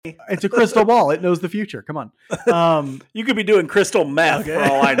It's a crystal ball. It knows the future. Come on. You could be doing crystal meth for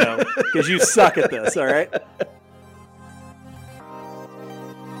all I know, because you suck at this, all right?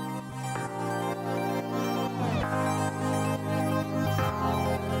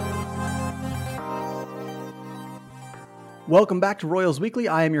 Welcome back to Royals Weekly.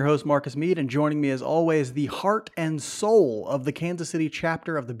 I am your host, Marcus Mead, and joining me as always, the heart and soul of the Kansas City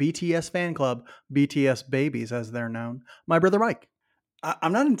chapter of the BTS fan club, BTS Babies as they're known, my brother Mike.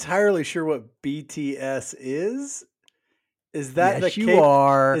 I'm not entirely sure what BTS is. Is that yes, you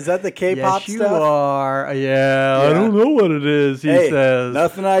are. Is that the K-pop yes, stuff? You are. Yeah, I don't know what it is, he says.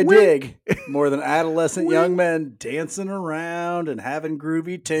 Nothing I dig more than adolescent young men dancing around and having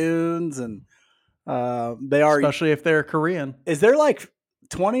groovy tunes, and they are, especially if they're Korean. Is there like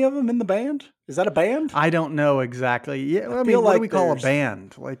 20 of them in the band? Is that a band? I don't know exactly. Yeah, I mean, what do we call a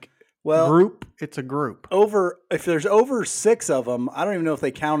band? Group? It's a group. If there's over 6 of them, I don't even know if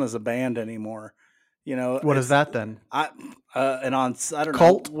they count as a band anymore. You know, what is that then? I don't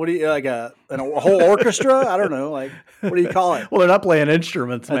Cult? know. What do you like a whole orchestra? I don't know. Like, what do you call it? Well, they're not playing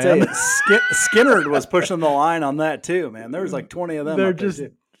instruments, man. I tell you, Skinner was pushing the line on that too, man. There was like 20 of them. They're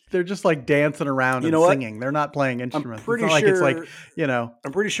just like dancing around and singing. They're not playing instruments. I'm pretty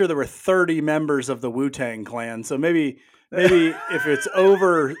sure there were 30 members of the Wu-Tang Clan. So maybe if it's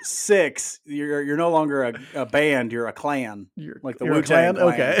over 6, you're no longer a band. You're a clan. You're like the Wu-Tang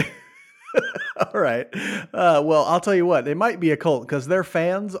Clan. Okay. All right. Well, I'll tell you what. They might be a cult because their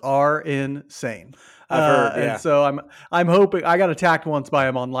fans are insane. I've heard, yeah. And so I'm hoping. I got attacked once by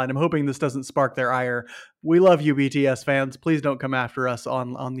them online. I'm hoping this doesn't spark their ire. We love you, BTS fans. Please don't come after us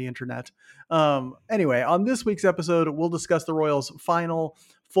on the internet. Anyway, on this week's episode, we'll discuss the Royals' final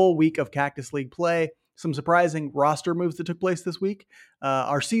full week of Cactus League play, some surprising roster moves that took place this week,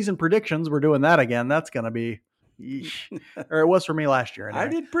 our season predictions. We're doing that again. That's going to be, or it was for me last year. Anyway. I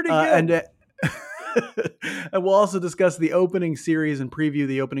did pretty good. And we'll also discuss the opening series and preview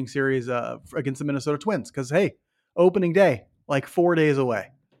the opening series against the Minnesota Twins. Because, hey, opening day, like 4 days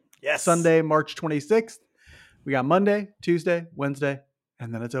away. Yes. Sunday, March 26th. We got Monday, Tuesday, Wednesday,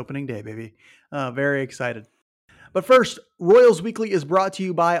 and then it's opening day, baby. Very excited. But first, Royals Weekly is brought to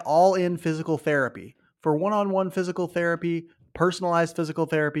you by All In Physical Therapy. For one-on-one physical therapy, personalized physical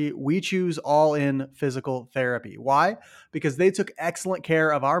therapy, we choose All In Physical Therapy. Why? Because they took excellent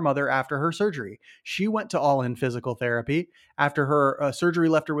care of our mother after her surgery. She went to All In Physical Therapy after her surgery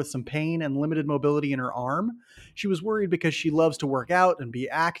left her with some pain and limited mobility in her arm. She was worried because she loves to work out and be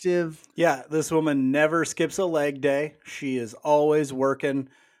active. Yeah, this woman never skips a leg day. She is always working,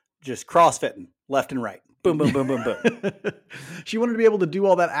 just CrossFitting left and right. Boom, boom, boom, boom, boom. She wanted to be able to do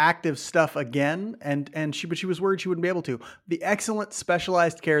all that active stuff again, but she was worried she wouldn't be able to. The excellent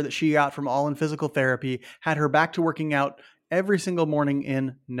specialized care that she got from All In Physical Therapy had her back to working out every single morning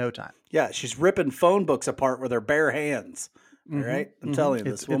in no time. Yeah, she's ripping phone books apart with her bare hands. All right? I'm telling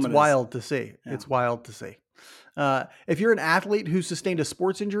you, this woman it's wild to see. Yeah. It's wild to see. If you're an athlete who sustained a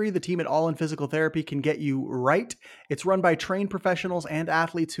sports injury, the team at All In Physical Therapy can get you right. It's run by trained professionals and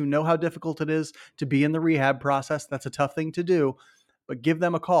athletes who know how difficult it is to be in the rehab process. That's a tough thing to do, but give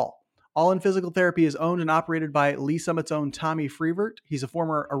them a call. All In Physical Therapy is owned and operated by Lee Summit's own Tommy Freevert. He's a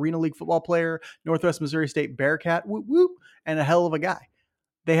former Arena League football player, Northwest Missouri State Bearcat, whoop, whoop, and a hell of a guy.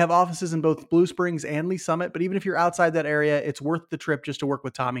 They have offices in both Blue Springs and Lee Summit, but even if you're outside that area, it's worth the trip just to work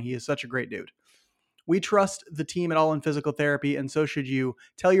with Tommy. He is such a great dude. We trust the team at All In Physical Therapy, and so should you.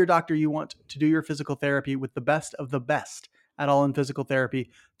 Tell your doctor you want to do your physical therapy with the best of the best at All In Physical Therapy.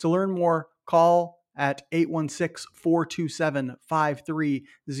 To learn more, call at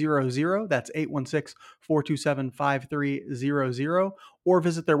 816-427-5300. That's 816-427-5300. Or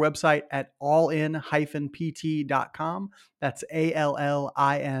visit their website at allin-pt.com. That's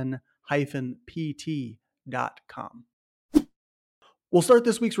allin-pt.com. We'll start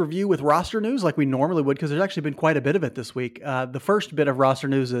this week's review with roster news like we normally would because there's actually been quite a bit of it this week. The first bit of roster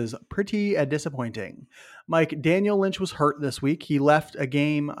news is pretty disappointing. Mike, Daniel Lynch was hurt this week. He left a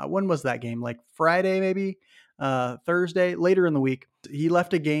game. When was that game? Like Friday, maybe? Thursday, later in the week. He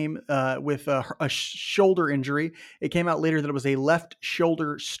left a game with a shoulder injury. It came out later that it was a left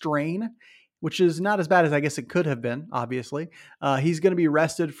shoulder strain, which is not as bad as I guess it could have been, obviously. He's going to be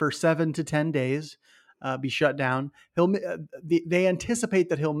rested for 7 to 10 days. Be shut down. They anticipate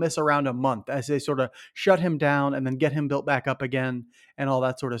that he'll miss around a month as they sort of shut him down and then get him built back up again and all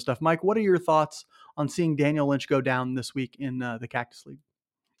that sort of stuff. Mike, what are your thoughts on seeing Daniel Lynch go down this week in the Cactus League?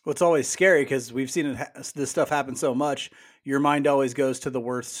 Well, it's always scary because we've seen this stuff happen so much. Your mind always goes to the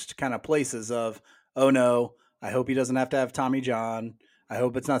worst kind of places of, oh no, I hope he doesn't have to have Tommy John. I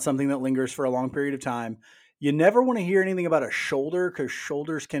hope it's not something that lingers for a long period of time. You never want to hear anything about a shoulder because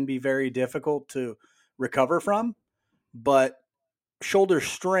shoulders can be very difficult to recover from. But shoulder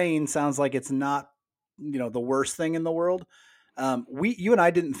strain sounds like it's not, the worst thing in the world. You and I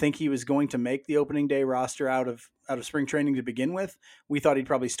didn't think he was going to make the opening day roster out of spring training to begin with. We thought he'd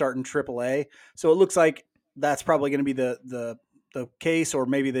probably start in AAA. So it looks like that's probably going to be the case, or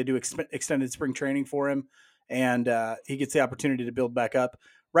maybe they do extended spring training for him, and he gets the opportunity to build back up.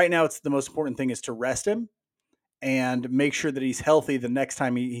 Right now, it's the most important thing is to rest him and make sure that he's healthy the next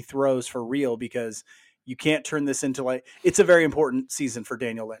time he throws for real, because you can't turn this into it's a very important season for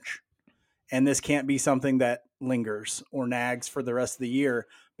Daniel Lynch. And this can't be something that lingers or nags for the rest of the year,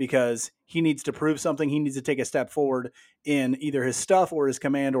 because he needs to prove something. He needs to take a step forward in either his stuff or his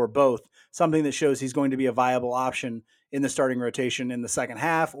command or both, something that shows he's going to be a viable option in the starting rotation in the second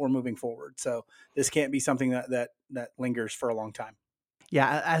half or moving forward. So this can't be something that lingers for a long time.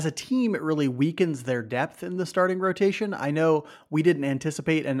 Yeah, as a team, it really weakens their depth in the starting rotation. I know we didn't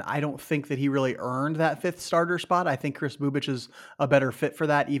anticipate, and I don't think that he really earned that fifth starter spot. I think Kris Bubic is a better fit for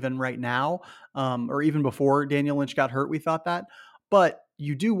that even right now, or even before Daniel Lynch got hurt, we thought that. But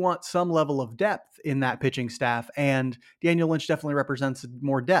you do want some level of depth in that pitching staff, and Daniel Lynch definitely represents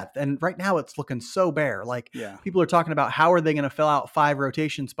more depth. And right now it's looking so bare. People are talking about how are they going to fill out 5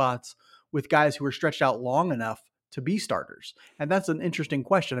 rotation spots with guys who are stretched out long enough to be starters? And that's an interesting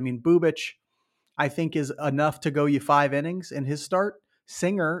question. I mean, Bubic, I think, is enough to go you 5 innings in his start.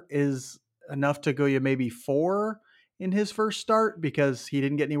 Singer is enough to go you maybe 4 in his first start because he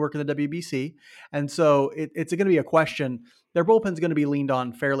didn't get any work in the WBC. And so it's going to be a question. Their bullpen's going to be leaned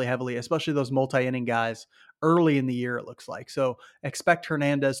on fairly heavily, especially those multi-inning guys early in the year, it looks like. So expect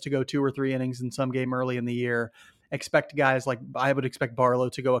Hernandez to go 2 or 3 innings in some game early in the year. Expect guys like, I would expect Barlow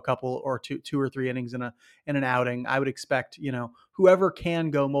to go a couple or two or 3 innings in an outing. I would expect, whoever can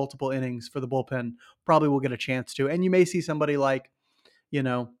go multiple innings for the bullpen probably will get a chance to. And you may see somebody like, I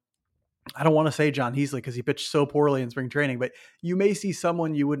don't want to say John Heasley because he pitched so poorly in spring training, but you may see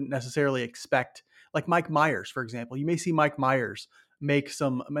someone you wouldn't necessarily expect, like Mike Myers, for example. You may see Mike Myers make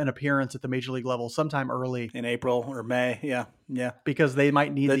an appearance at the major league level sometime early in April or May. Yeah. Because they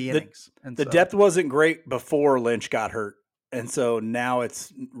might need the innings. And the depth wasn't great before Lynch got hurt. And so now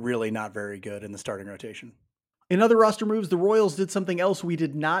it's really not very good in the starting rotation. In other roster moves, the Royals did something else we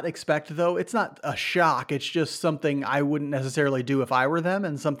did not expect, though. It's not a shock. It's just something I wouldn't necessarily do if I were them,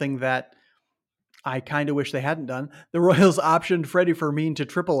 and something that I kind of wish they hadn't done. The Royals optioned Freddie Fermin to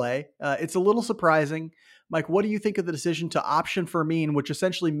AAA. It's a little surprising. Mike, what do you think of the decision to option Fermin, which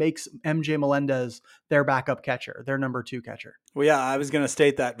essentially makes MJ Melendez their backup catcher, their number 2 catcher? Well, yeah, I was going to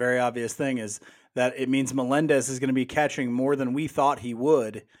state that very obvious thing is that it means Melendez is going to be catching more than we thought he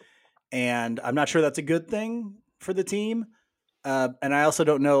would. And I'm not sure that's a good thing for the team. And I also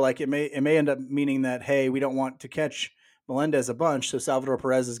don't know, it may end up meaning that, hey, we don't want to catch Melendez a bunch, so Salvador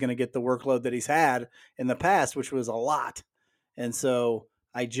Perez is going to get the workload that he's had in the past, which was a lot. And so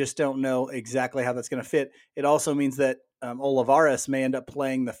I just don't know exactly how that's going to fit. It also means that Olivares may end up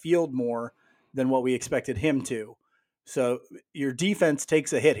playing the field more than what we expected him to. So your defense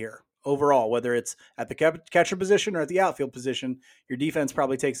takes a hit here overall, whether it's at the catcher position or at the outfield position. Your defense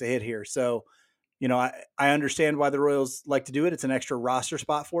probably takes a hit here. So, I understand why the Royals like to do it. It's an extra roster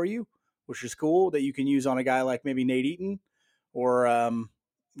spot for you, which is cool, that you can use on a guy like maybe Nate Eaton or, I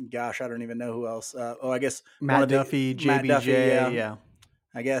don't even know who else. I guess Matt Duffy, JBJ. Yeah.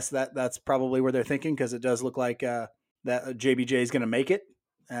 I guess that's probably where they're thinking, because it does look like that JBJ is going to make it.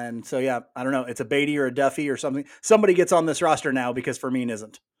 And so, yeah, I don't know. It's a Beatty or a Duffy or something. Somebody gets on this roster now because Fermin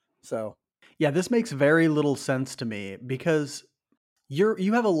isn't. So, yeah, this makes very little sense to me, because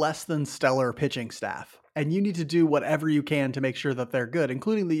you have a less than stellar pitching staff, and you need to do whatever you can to make sure that they're good,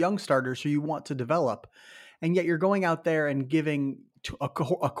 including the young starters who you want to develop. And yet you're going out there and giving a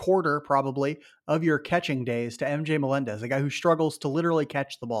quarter probably of your catching days to MJ Melendez, a guy who struggles to literally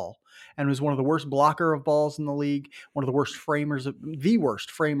catch the ball and was one of the worst blocker of balls in the league, one of the worst the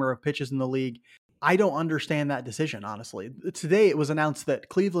worst framer of pitches in the league. I don't understand that decision, honestly. Today it was announced that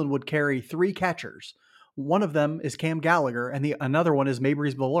Cleveland would carry 3 catchers. One of them is Cam Gallagher, and another one is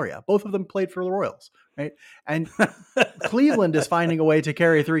Mabrys Beloria. Both of them played for the Royals, right? And Cleveland is finding a way to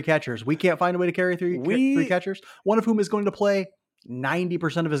carry 3 catchers. We can't find a way to carry three catchers, one of whom is going to play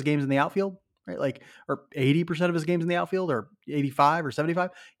 90% of his games in the outfield, right? Or 80% of his games in the outfield, or 85 or 75.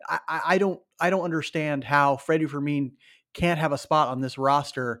 I don't understand how Freddie Fermin can't have a spot on this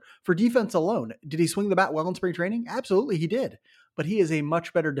roster for defense alone. Did he swing the bat well in spring training? Absolutely, he did. But he is a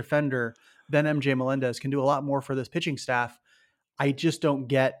much better defender than MJ Melendez, can do a lot more for this pitching staff. I just don't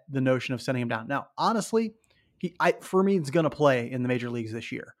get the notion of sending him down. Now, honestly, Fermin's going to play in the major leagues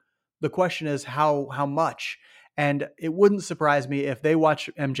this year. The question is how much. And it wouldn't surprise me if they watch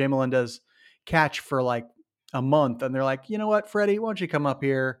MJ Melendez catch for like a month and they're like, you know what, Freddie, why don't you come up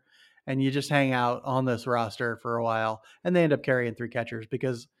here and you just hang out on this roster for a while? And they end up carrying 3 catchers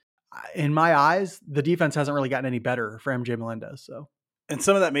because in my eyes, the defense hasn't really gotten any better for MJ Melendez. So. And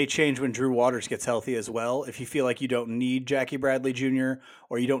some of that may change when Drew Waters gets healthy as well. If you feel like you don't need Jackie Bradley Jr.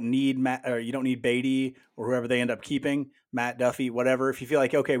 or you don't need Matt, or you don't need Beatty or whoever they end up keeping, Matt Duffy, whatever. If you feel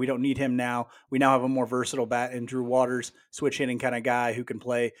like, okay, we don't need him now, we now have a more versatile bat in Drew Waters, switch hitting kind of guy who can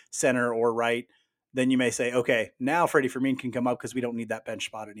play center or right, then you may say, okay, now Freddie Fermin can come up because we don't need that bench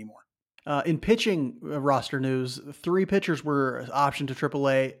spot anymore. In pitching roster news, 3 pitchers were optioned to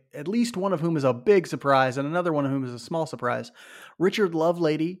AAA, at least one of whom is a big surprise and another one of whom is a small surprise. Richard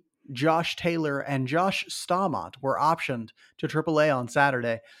Lovelady, Josh Taylor, and Josh Staumont were optioned to AAA on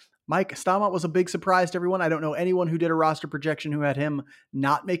Saturday. Mike, Staumont was a big surprise to everyone. I don't know anyone who did a roster projection who had him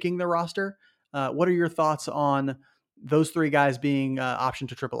not making the roster. What are your thoughts on those 3 guys being optioned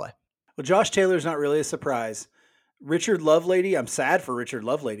to AAA? Well, Josh Taylor's not really a surprise. Richard Lovelady, I'm sad for Richard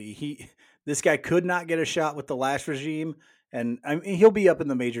Lovelady. This guy could not get a shot with the last regime, and I mean, he'll be up in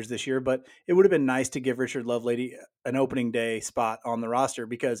the majors this year, but it would have been nice to give Richard Lovelady an opening day spot on the roster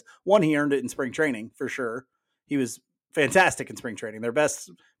because, one, he earned it in spring training for sure. He was fantastic in spring training, their best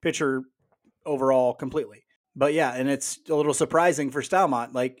pitcher overall completely. But yeah, and it's a little surprising for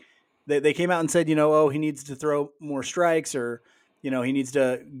Staumont. Like they came out and said, he needs to throw more strikes or, he needs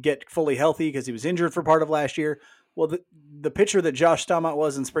to get fully healthy because he was injured for part of last year. Well, the pitcher that Josh Staumont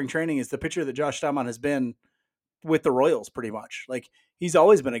was in spring training is the pitcher that Josh Staumont has been with the Royals pretty much. Like he's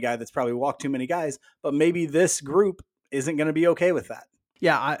always been a guy that's probably walked too many guys, but maybe this group isn't going to be okay with that.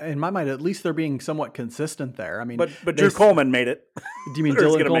 Yeah, in my mind, at least they're being somewhat consistent there. I mean, but Drew Coleman made it. Do you mean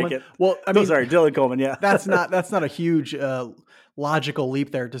Dylan Coleman? Make it. Well, I mean, sorry, Dylan Coleman. Yeah, that's not a huge logical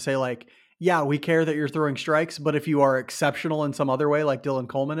leap there to say like, yeah, we care that you're throwing strikes, but if you are exceptional in some other way, like Dylan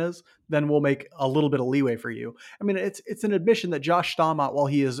Coleman is, then we'll make a little bit of leeway for you. I mean, it's an admission that Josh Staumont, while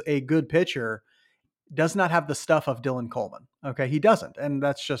he is a good pitcher, does not have the stuff of Dylan Coleman. Okay, he doesn't, and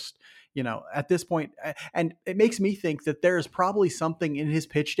that's just at this point, and it makes me think that there is probably something in his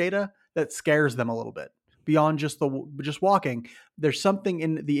pitch data that scares them a little bit beyond just walking. There's something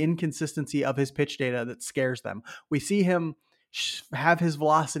in the inconsistency of his pitch data that scares them. We see him have his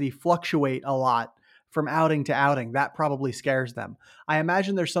velocity fluctuate a lot from outing to outing. That probably scares them. I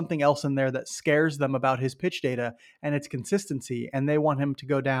imagine there's something else in there that scares them about his pitch data and its consistency, and they want him to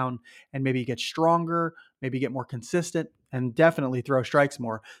go down and maybe get stronger, maybe get more consistent, and definitely throw strikes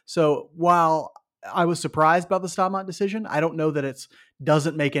more. So while I was surprised about the Staumont decision, I don't know that it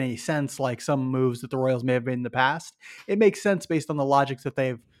doesn't make any sense like some moves that the Royals may have made in the past. It makes sense based on the logics that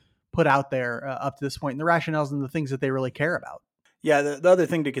they've put out there up to this point and the rationales and the things that they really care about. Yeah, the other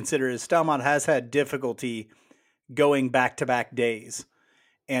thing to consider is Staumont has had difficulty going back-to-back days.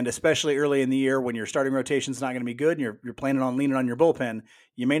 And especially early in the year when your starting rotation is not going to be good and you're planning on leaning on your bullpen,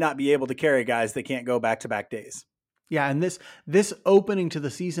 you may not be able to carry guys that can't go back-to-back days. Yeah, and this opening to the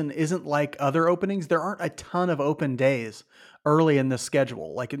season isn't like other openings. There aren't a ton of open days early in the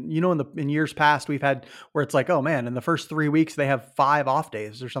schedule. Like, in years past, we've had where it's like, oh man, in the first 3 weeks, they have 5 off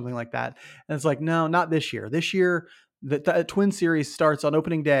days or something like that. And it's like, no, not this year. This year, the Twin Series starts on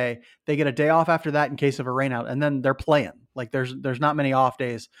opening day. They get a day off after that in case of a rainout, and then they're playing. Like there's not many off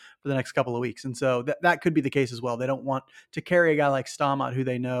days for the next couple of weeks. And so that could be the case as well. They don't want to carry a guy like Staumont, who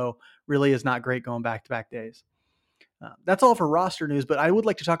they know really is not great going back-to-back days. That's all for roster news, but I would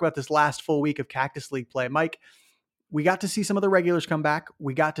like to talk about this last full week of Cactus League play. Mike, we got to see some of the regulars come back.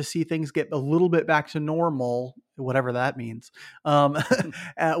 We got to see things get a little bit back to normal, whatever that means.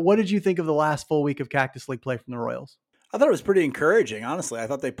 What did you think of the last full week of Cactus League play from the Royals? I thought it was pretty encouraging, honestly. I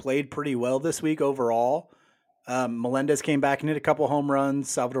thought they played pretty well this week overall. Melendez came back and hit a couple home runs.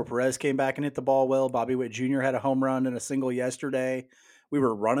 Salvador Perez came back and hit the ball well. Bobby Witt Jr. had a home run and a single yesterday. We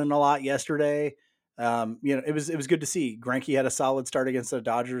were running a lot yesterday. It was good to see. Greinke had a solid start against the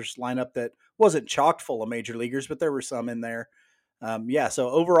Dodgers lineup that wasn't chocked full of major leaguers, but there were some in there. So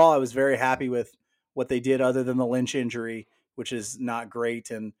overall, I was very happy with what they did other than the Lynch injury, which is not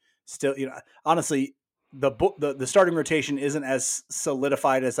great. And still, honestly, the starting rotation isn't as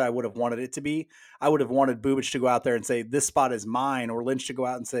solidified as I would have wanted it to be. I would have wanted Bubic to go out there and say, this spot is mine, or Lynch to go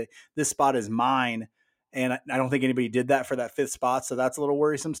out and say, this spot is mine. And I don't think anybody did that for that 5th spot. So that's a little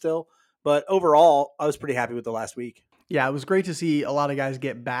worrisome still. But overall, I was pretty happy with the last week. Yeah, it was great to see a lot of guys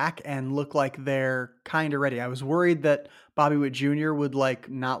get back and look like they're kind of ready. I was worried that Bobby Witt Jr. would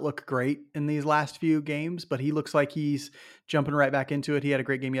not look great in these last few games, but he looks like he's jumping right back into it. He had a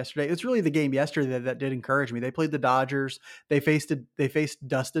great game yesterday. It's really the game yesterday that did encourage me. They played the Dodgers. They faced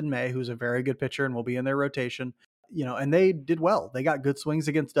Dustin May, who's a very good pitcher and will be in their rotation. And they did well. They got good swings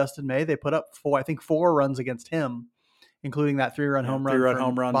against Dustin May. They put up four runs against him, including that 3-run home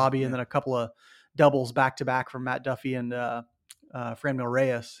run from Bobby, and then a couple of doubles back to back from Matt Duffy and Franmil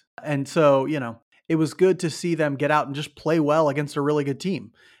Reyes. And so, it was good to see them get out and just play well against a really good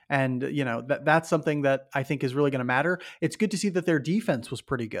team. And, that's something that I think is really going to matter. It's good to see that their defense was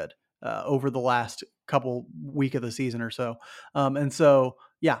pretty good over the last couple week of the season or so. And so,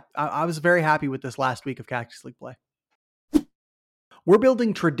 yeah, I was very happy with this last week of Cactus League play. We're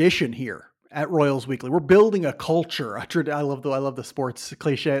building tradition here at Royals Weekly. We're building a culture. I love the sports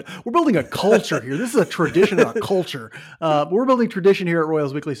cliche. We're building a culture here. This is a tradition and a culture. We're building tradition here at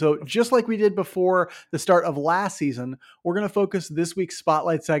Royals Weekly. So just like we did before the start of last season, we're going to focus this week's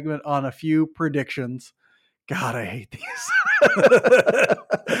spotlight segment on a few predictions. God, I hate these.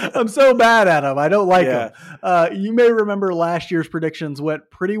 I'm so bad at them. I don't like them. You may remember last year's predictions went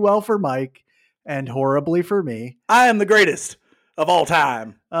pretty well for Mike and horribly for me. I am the greatest of all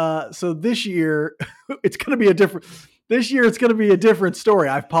time. So this year, it's going to be a different story.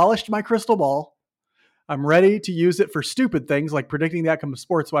 I've polished my crystal ball. I'm ready to use it for stupid things like predicting the outcome of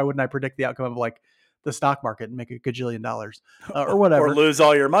sports. Why wouldn't I predict the outcome of the stock market and make a gajillion dollars or whatever? Or lose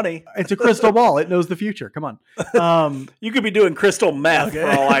all your money. It's a crystal ball. It knows the future. Come on. You could be doing crystal meth for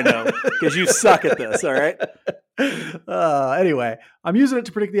all I know because you suck at this. All right. Anyway, I'm using it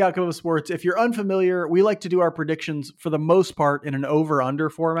to predict the outcome of sports. If you're unfamiliar, we like to do our predictions for the most part in an over-under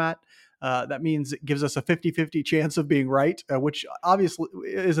format. That means it gives us a 50-50 chance of being right, which obviously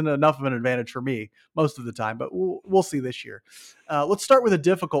isn't enough of an advantage for me most of the time, but we'll see this year. Let's start with a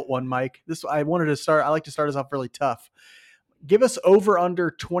difficult one, Mike. I like to start us off really tough. Give us over-under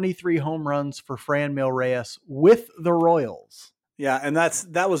 23 home runs for Franmil Reyes with the Royals. Yeah, and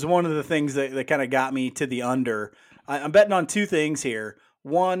that was one of the things that kind of got me to the under. I'm betting on two things here.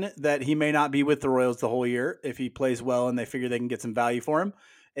 One, that he may not be with the Royals the whole year if he plays well and they figure they can get some value for him.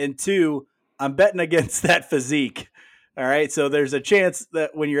 And two, I'm betting against that physique. All right, so there's a chance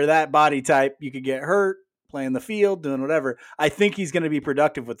that when you're that body type, you could get hurt, playing the field, doing whatever. I think he's going to be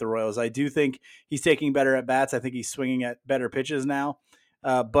productive with the Royals. I do think he's taking better at bats. I think he's swinging at better pitches now.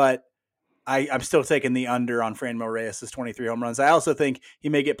 But I'm still taking the under on Franmil Reyes' 23 home runs. I also think he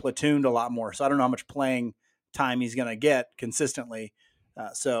may get platooned a lot more. So I don't know how much playing time he's going to get consistently.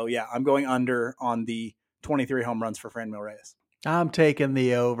 So yeah, I'm going under on the 23 home runs for Franmil Reyes. I'm taking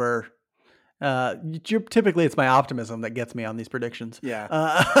the over. Typically it's my optimism that gets me on these predictions. Yeah.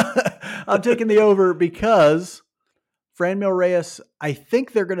 I'm taking the over because Franmil Reyes, I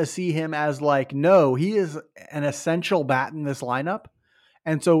think they're going to see him as no, he is an essential bat in this lineup.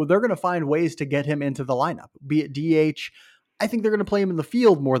 And so they're going to find ways to get him into the lineup, be it DH. I think they're going to play him in the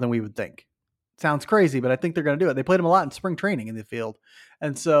field more than we would think. Sounds crazy, but I think they're going to do it. They played him a lot in spring training in the field.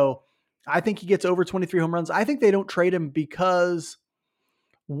 And so I think he gets over 23 home runs. I think they don't trade him because,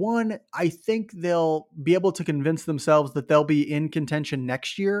 one, I think they'll be able to convince themselves that they'll be in contention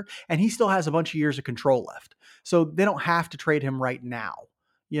next year, and he still has a bunch of years of control left. So they don't have to trade him right now.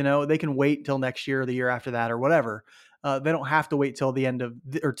 They can wait till next year or the year after that or whatever. They don't have to wait till the end of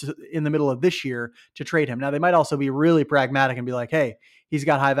in the middle of this year to trade him. Now they might also be really pragmatic and be like, "Hey, he's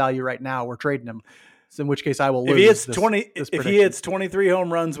got high value right now. We're trading him." So in which case I will lose. If he hits 23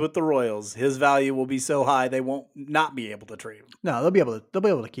 home runs with the Royals, his value will be so high they won't not be able to trade him. No, they'll be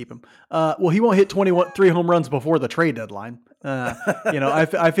able to keep him. Well, he won't hit 3 home runs before the trade deadline.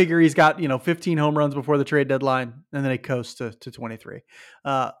 I figure he's got 15 home runs before the trade deadline, and then he coasts to 23.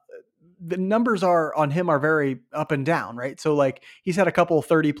 The numbers on him are very up and down, right? So he's had a couple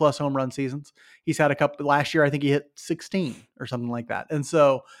 30 plus home run seasons. He's had a couple last year. I think he hit 16 or something like that. And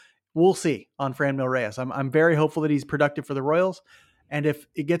so we'll see on Franmil Reyes. I'm very hopeful that he's productive for the Royals. And if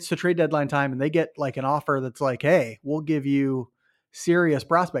it gets to trade deadline time and they get an offer that's hey, we'll give you serious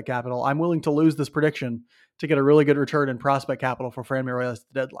prospect capital, I'm willing to lose this prediction to get a really good return in prospect capital for Franmil Reyes at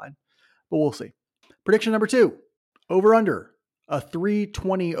the deadline. But we'll see. Prediction number 2, over under. A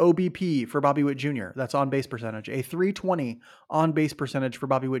 320 OBP for Bobby Witt Jr. That's on base percentage. A 320 on base percentage for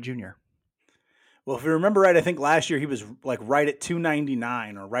Bobby Witt Jr. Well, if you remember right, I think last year he was right at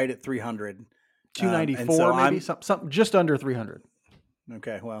 299 or right at 300. 294 maybe? Something just under 300.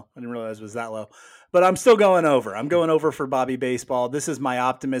 Okay, well, I didn't realize it was that low. But I'm still going over. I'm going over for Bobby Baseball. This is my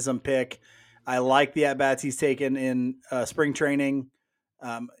optimism pick. I like the at-bats he's taken in spring training.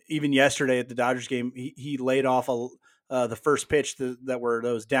 Even yesterday at the Dodgers game, he laid off a the first pitch that were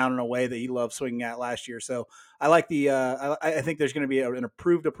those down and away that he loved swinging at last year. So I like I think there's going to be an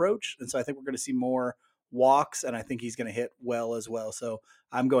improved approach. And so I think we're going to see more walks, and I think he's going to hit well as well. So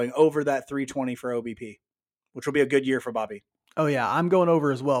I'm going over that 320 for OBP, which will be a good year for Bobby. Oh yeah, I'm going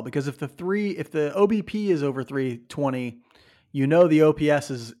over as well, because if the OBP is over 320, the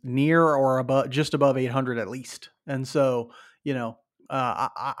OPS is near or above, just above 800 at least. And so,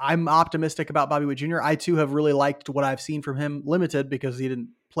 I'm optimistic about Bobby Witt Jr. I too have really liked what I've seen from him, limited because he didn't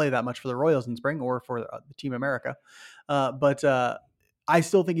play that much for the Royals in spring or for the Team America. But I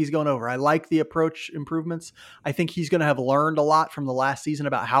still think he's going over. I like the approach improvements. I think he's going to have learned a lot from the last season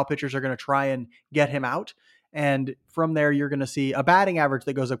about how pitchers are going to try and get him out. And from there, you're going to see a batting average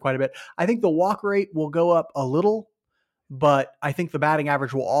that goes up quite a bit. I think the walk rate will go up a little, but I think the batting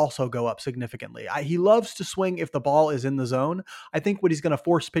average will also go up significantly. He loves to swing if the ball is in the zone. I think what he's going to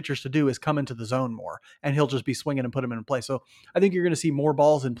force pitchers to do is come into the zone more, and he'll just be swinging and put them in play. So I think you're going to see more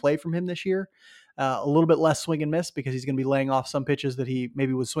balls in play from him this year. A little bit less swing and miss, because he's going to be laying off some pitches that he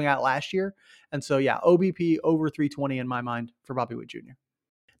maybe would swing out last year. And so, yeah, OBP over 320 in my mind for Bobby Witt Jr.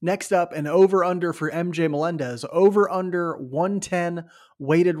 Next up, an over-under for MJ Melendez. Over-under 110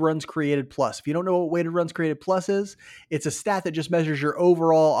 weighted runs created plus. If you don't know what weighted runs created plus is, it's a stat that just measures your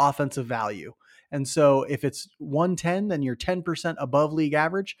overall offensive value. And so if it's 110, then you're 10% above league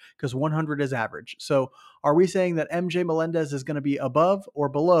average, because 100 is average. So are we saying that MJ Melendez is going to be above or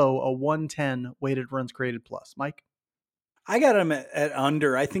below a 110 weighted runs created plus? Mike? I got him at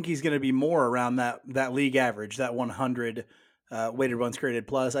under. I think he's going to be more around that league average, that 100 weighted runs created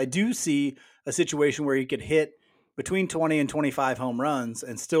plus. I do see a situation where he could hit between 20 and 25 home runs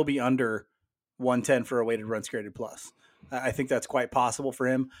and still be under 110 for a weighted runs created plus. I think that's quite possible for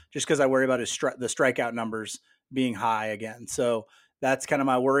him, just because I worry about the strikeout numbers being high again. So that's kind of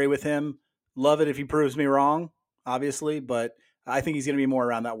my worry with him. Love it if he proves me wrong, obviously, but I think he's going to be more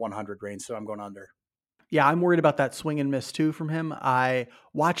around that 100 range. So I'm going under. Yeah, I'm worried about that swing and miss too from him. I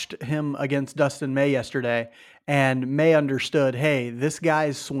watched him against Dustin May yesterday, and May understood, hey, this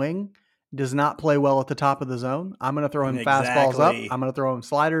guy's swing does not play well at the top of the zone. I'm going to throw him fastballs up. I'm going to throw him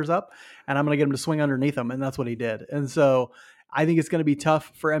sliders up, and I'm going to get him to swing underneath them. And that's what he did. And so I think it's going to be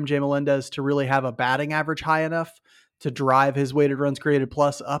tough for MJ Melendez to really have a batting average high enough to drive his weighted runs created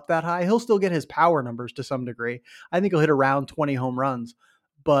plus up that high. He'll still get his power numbers to some degree. I think he'll hit around 20 home runs,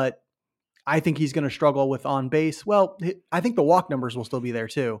 but I think he's going to struggle with on base. Well, I think the walk numbers will still be there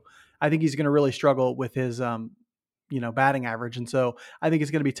too. I think he's going to really struggle with his, batting average. And so I think it's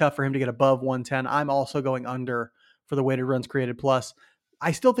going to be tough for him to get above 110. I'm also going under for the weighted runs created plus.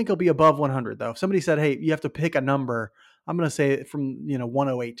 I still think he'll be above 100 though. If somebody said, hey, you have to pick a number, I'm going to say from,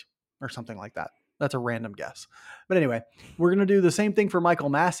 108 or something like that. That's a random guess. But anyway, we're going to do the same thing for Michael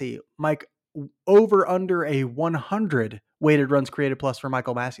Massey. Mike, over under a 100 weighted runs created plus for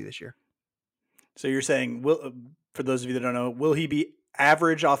Michael Massey this year. So you're saying, for those of you that don't know, will he be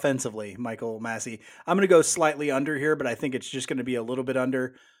average offensively, Michael Massey? I'm going to go slightly under here, but I think it's just going to be a little bit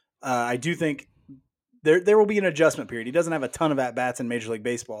under. I do think there will be an adjustment period. He doesn't have a ton of at-bats in Major League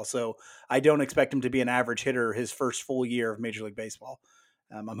Baseball, so I don't expect him to be an average hitter his first full year of Major League Baseball.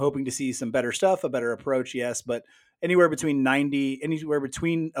 I'm hoping to see some better stuff, a better approach, yes, but anywhere between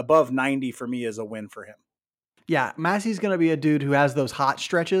above 90 for me is a win for him. Yeah, Massey's going to be a dude who has those hot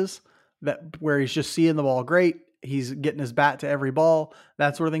stretches where he's just seeing the ball great. He's getting his bat to every ball,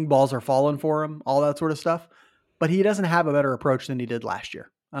 that sort of thing. Balls are falling for him, all that sort of stuff. But he doesn't have a better approach than he did last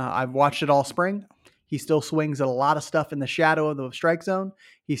year. I've watched it all spring. He still swings at a lot of stuff in the shadow of the strike zone.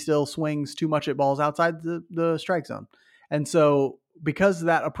 He still swings too much at balls outside the strike zone. And so because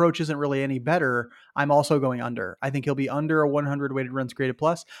that approach isn't really any better, I'm also going under. I think he'll be under a 100 weighted runs created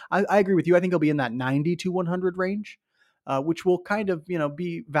plus. I agree with you. I think he'll be in that 90 to 100 range. Which will kind of,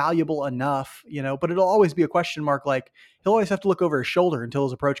 be valuable enough, but it'll always be a question mark. Like, he'll always have to look over his shoulder until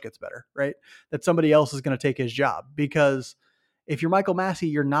his approach gets better, right? That somebody else is going to take his job, because if you're Michael Massey,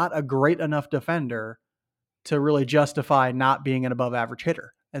 you're not a great enough defender to really justify not being an above average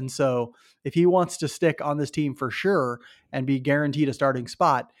hitter. And so if he wants to stick on this team for sure and be guaranteed a starting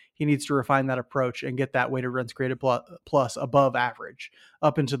spot, he needs to refine that approach and get that weighted runs created plus above average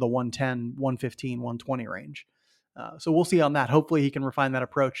up into the 110, 115, 120 range. So we'll see on that. Hopefully he can refine that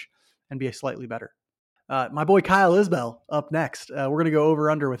approach and be slightly better. My boy Kyle Isbell up next. We're going to go over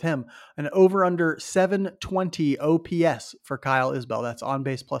under with him. An over under 720 OPS for Kyle Isbell. That's on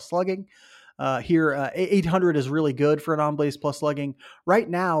base plus slugging. Here, 800 is really good for an on base plus slugging. Right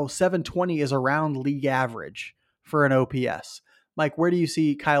now, 720 is around league average for an OPS. Mike, where do you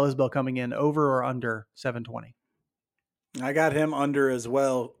see Kyle Isbell coming in, over or under 720? I got him under as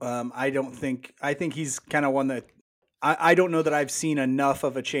well. I think he's kind of one that I don't know that I've seen enough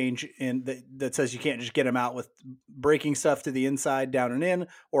of a change in that says you can't just get him out with breaking stuff to the inside, down and in,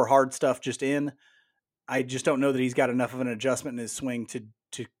 or hard stuff just in. I just don't know that he's got enough of an adjustment in his swing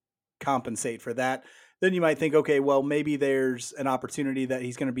to compensate for that. Then you might think, okay, well, maybe there's an opportunity that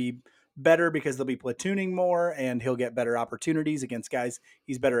he's going to be better because they'll be platooning more and he'll get better opportunities against guys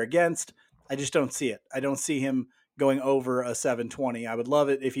he's better against. I just don't see it. I don't see him going over a 720. I would love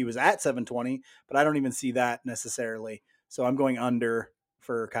it if he was at 720, but I don't even see that necessarily. So I'm going under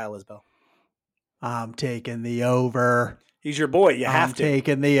for Kyle Isbell. I'm taking the over. He's your boy. You have I'm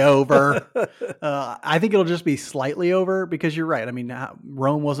taking the over. I think it'll just be slightly over because you're right. I mean,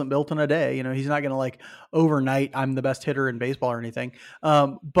 Rome wasn't built in a day. You know, he's not going to like overnight, I'm the best hitter in baseball or anything.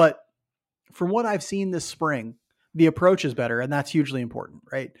 But from what I've seen this spring, the approach is better, and that's hugely important,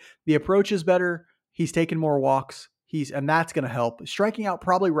 right? The approach is better. He's taken more walks. And that's going to help. Striking out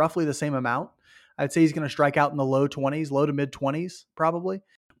probably roughly the same amount. I'd say he's going to strike out in the low 20s, low to mid 20s, probably.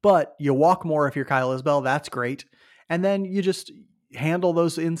 But you walk more if you're Kyle Isbell. That's great. And then you just handle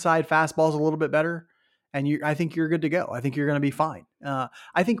those inside fastballs a little bit better. And I think you're good to go. I think you're going to be fine.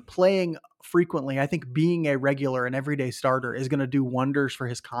 I think playing frequently, I think being a regular and everyday starter is going to do wonders for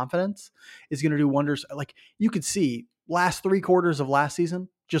his confidence, is going to do wonders. Like you could see last 3 quarters of last season,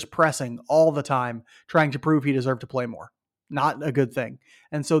 just pressing all the time, trying to prove he deserved to play more. Not a good thing.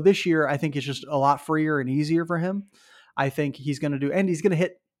 And so this year, I think it's just a lot freer and easier for him. I think he's going to do, and he's going to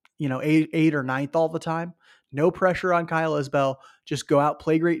hit, 8 or 9th all the time. No pressure on Kyle Isbell. Just go out,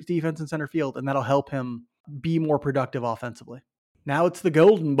 play great defense in center field, and that'll help him be more productive offensively. Now it's the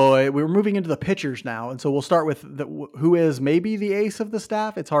golden boy. We're moving into the pitchers now. And so we'll start with who is maybe the ace of the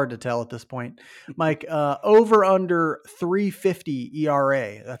staff. It's hard to tell at this point. Mike, over under 350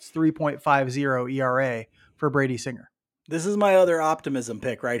 ERA. That's 3.50 ERA for Brady Singer. This is my other optimism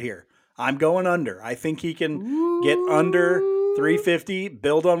pick right here. I'm going under. I think he can get under 350,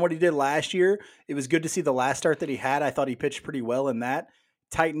 build on what he did last year. It was good to see the last start that he had. I thought he pitched pretty well in that.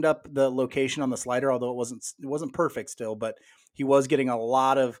 Tightened up the location on the slider, although it wasn't perfect still, but he was getting a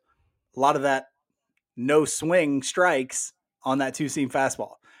lot of that no swing strikes on that 2-seam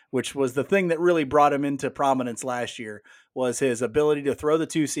fastball, which was the thing that really brought him into prominence last year, was his ability to throw the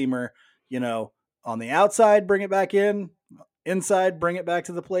 2-seamer, on the outside, bring it back inside, bring it back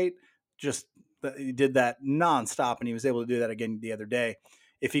to the plate. Just he did that nonstop, and he was able to do that again the other day.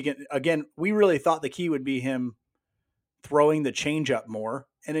 If he can, again, we really thought the key would be him throwing the changeup more.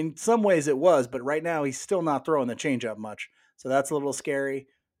 And in some ways it was, but right now he's still not throwing the changeup much. So that's a little scary,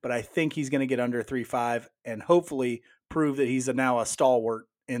 but I think he's going to get under 3.5 and hopefully prove that he's now a stalwart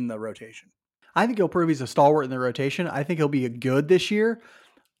in the rotation. I think he'll prove he's a stalwart in the rotation. I think he'll be good this year.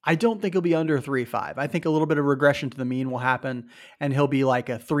 I don't think he'll be under 3.5. I think a little bit of regression to the mean will happen, and he'll be like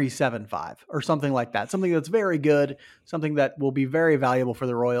a 3.75 or something like that. Something that's very good, something that will be very valuable for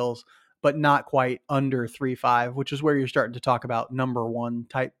the Royals, but not quite under 3.5, which is where you're starting to talk about number one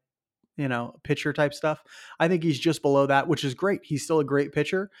type, pitcher type stuff. I think he's just below that, which is great. He's still a great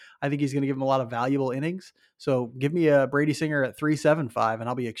pitcher. I think he's going to give him a lot of valuable innings. So give me a Brady Singer at 3.75 and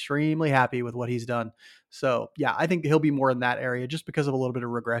I'll be extremely happy with what he's done. So yeah, I think he'll be more in that area just because of a little bit of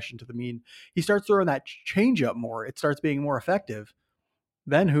regression to the mean. He starts throwing that changeup more. It starts being more effective.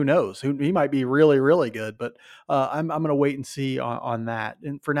 Then who knows? He might be really, really good, but I'm going to wait and see on that.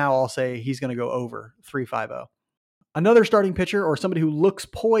 And for now, I'll say he's going to go over 3.50. Another starting pitcher or somebody who looks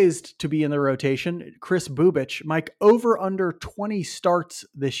poised to be in the rotation, Kris Bubic. Mike, over under 20 starts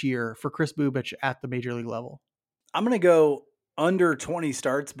this year for Kris Bubic at the major league level. I'm going to go under 20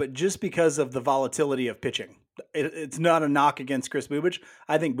 starts, but just because of the volatility of pitching. It's not a knock against Kris Bubic.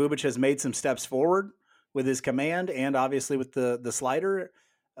 I think Bubic has made some steps forward with his command and obviously with the slider,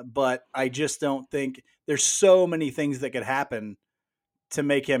 but I just don't think there's so many things that could happen to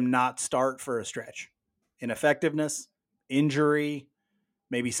make him not start for a stretch. Ineffectiveness, injury,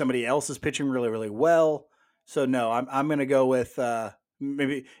 maybe somebody else is pitching really, really well. So no, I'm going to go with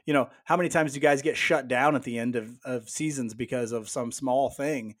maybe, how many times do you guys get shut down at the end of seasons because of some small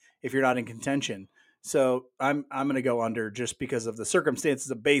thing if you're not in contention? So I'm going to go under just because of the circumstances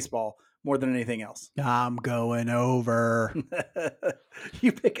of baseball more than anything else. I'm going over.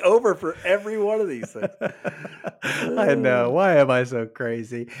 You pick over for every one of these things. I know. Why am I so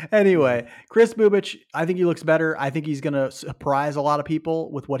crazy? Anyway, Kris Bubic, I think he looks better. I think he's going to surprise a lot of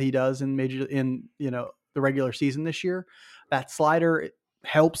people with what he does in the regular season this year. That slider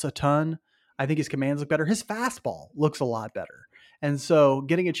helps a ton. I think his commands look better. His fastball looks a lot better. And so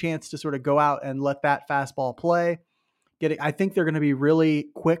getting a chance to sort of go out and let that fastball play, I think they're going to be really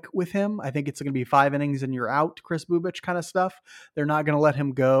quick with him. I think it's going to be 5 innings and you're out, Kris Bubic kind of stuff. They're not going to let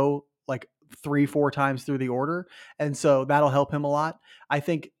him go like 3-4 times through the order. And so that'll help him a lot. I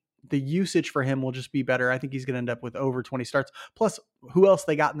think the usage for him will just be better. I think he's going to end up with over 20 starts. Plus, who else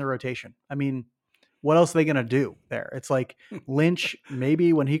they got in the rotation? I mean, what else are they going to do there? It's like Lynch,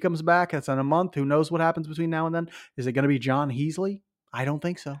 maybe when he comes back, that's in a month. Who knows what happens between now and then? Is it going to be John Heasley? I don't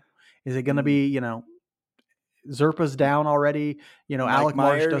think so. Is it going to be, Zerpa's down already? Alec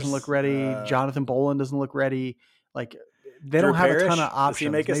Marsh doesn't look ready. Jonathan Bolin doesn't look ready. Like, they don't have a ton of options. Does he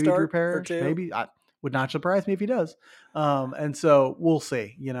make a maybe start Drew Parrish, maybe. Would not surprise me if he does. And so we'll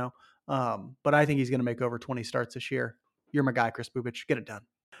see, but I think he's going to make over 20 starts this year. You're my guy, Chris Bubich. Get it done.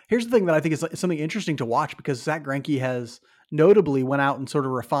 Here's the thing that I think is something interesting to watch, because Zach Greinke has notably went out and sort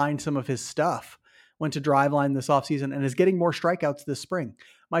of refined some of his stuff, went to Driveline this offseason, and is getting more strikeouts this spring.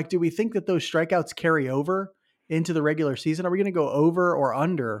 Mike, do we think that those strikeouts carry over into the regular season? Are we going to go over or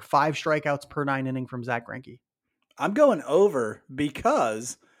under 5 strikeouts per 9 inning from Zach Greinke? I'm going over,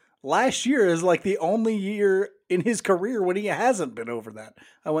 because last year is like the only year in his career when he hasn't been over that.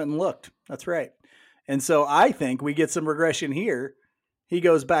 I went and looked. That's right. And so I think we get some regression here. He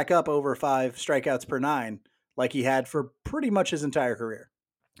goes back up over 5 strikeouts per 9 like he had for pretty much his entire career.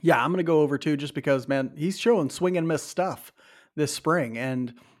 Yeah, I'm going to go over too, just because, man, he's showing swing and miss stuff this spring.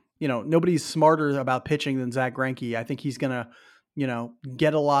 And, nobody's smarter about pitching than Zach Greinke. I think he's going to,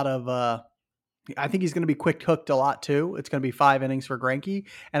 get a lot of, I think he's going to be quick hooked a lot too. It's going to be 5 innings for Greinke.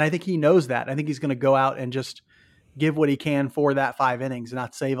 And I think he knows that. I think he's going to go out and just give what he can for that 5 innings and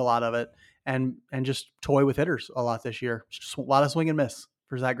not save a lot of it. And just toy with hitters a lot this year. Just a lot of swing and miss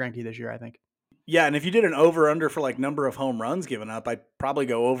for Zach Greinke this year, I think. Yeah, and if you did an over-under for like number of home runs given up, I'd probably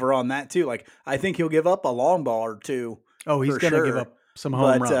go over on that too. Like, I think he'll give up a long ball or two. Oh, he's going to give up some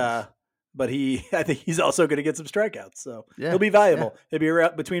home runs. But I think he's also going to get some strikeouts. So he'll be valuable. He'll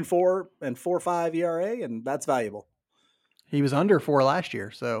be between 4 and 4.5 ERA, and that's valuable. He was under 4 last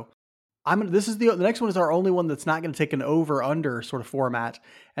year, so the next one is our only one that's not going to take an over-under sort of format,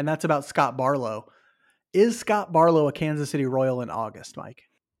 and that's about Scott Barlow. Is Scott Barlow a Kansas City Royal in August, Mike?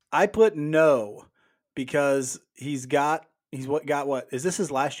 I put no, because he's got what? Is this his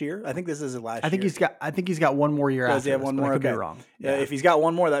last year? I think this is his last year. I think he's got one more year after. Does he have one more? I could be wrong. Yeah, if he's got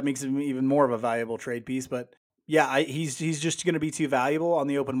one more, that makes him even more of a valuable trade piece. But yeah, he's just going to be too valuable on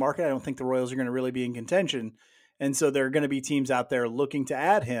the open market. I don't think the Royals are going to really be in contention. And so there are going to be teams out there looking to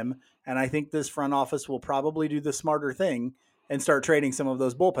add him. And I think this front office will probably do the smarter thing and start trading some of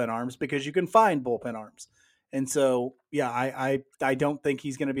those bullpen arms, because you can find bullpen arms. And so, yeah, I don't think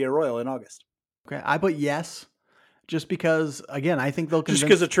he's going to be a Royal in August. Okay, I put yes, just because, again, I think they'll just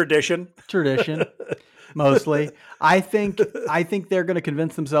because of tradition, mostly. I think they're going to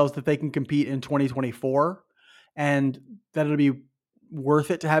convince themselves that they can compete in 2024, and that it'll be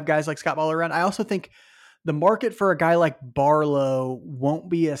worth it to have guys like Scott Barlow around. I also think the market for a guy like Barlow won't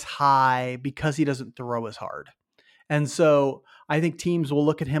be as high because he doesn't throw as hard. And so I think teams will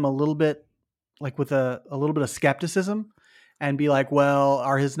look at him a little bit like with a little bit of skepticism and be like, well,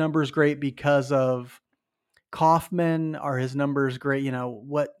 are his numbers great because of Kaufman? Are his numbers great?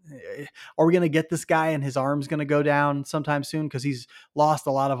 What are we going to get this guy and his arm's going to go down sometime soon because he's lost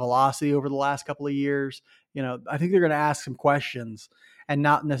a lot of velocity over the last couple of years? I think they're going to ask some questions and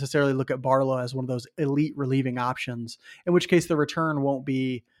not necessarily look at Barlow as one of those elite relieving options, in which case the return won't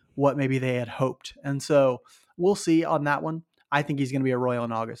be what maybe they had hoped. And so we'll see on that one. I think he's going to be a Royal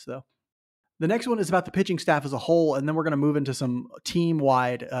in August, though. The next one is about the pitching staff as a whole, and then we're going to move into some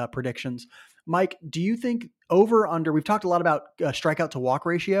team-wide predictions. Mike, do you think over or under? We've talked a lot about strikeout to walk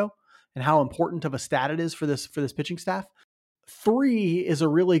ratio and how important of a stat it is for this pitching staff. 3 is a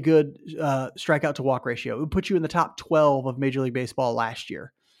really good strikeout to walk ratio. It would put you in the top 12 of Major League Baseball last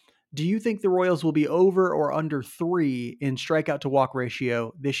year. Do you think the Royals will be over or under 3 in strikeout to walk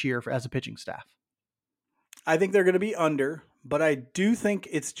ratio this year as a pitching staff? I think they're going to be under, but I do think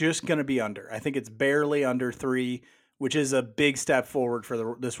it's just going to be under. I think it's barely under 3, which is a big step forward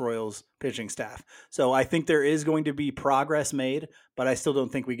for this Royals pitching staff. So I think there is going to be progress made, but I still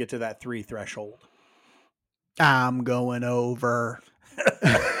don't think we get to that 3 threshold. I'm going over.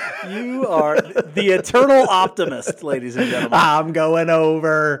 You are the eternal optimist, ladies and gentlemen. I'm going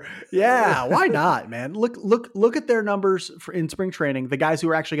over. Yeah, why not, man? Look at their numbers in spring training. The guys who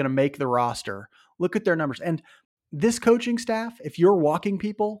are actually going to make the roster. Look at their numbers. And this coaching staff, if you're walking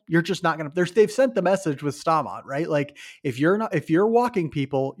people, you're just not going to. They've sent the message with Staumont, right? Like if you're walking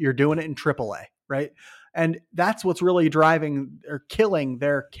people, you're doing it in AAA, right? And that's what's really driving or killing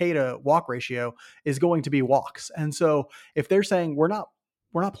their K to walk ratio is going to be walks. And so if they're saying we're not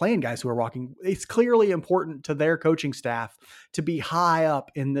playing guys who are walking, it's clearly important to their coaching staff to be high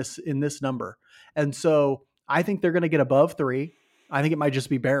up in this number. And so I think they're going to get above 3. I think it might just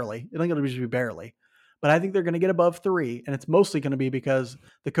be barely. I think it'll just be barely. But I think they're going to get above 3, and it's mostly going to be because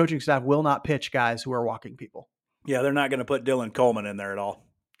the coaching staff will not pitch guys who are walking people. Yeah, they're not going to put Dylan Coleman in there at all.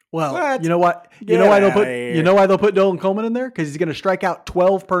 Well, what? You know what? You know why they'll put Dylan Coleman in there? Because he's going to strike out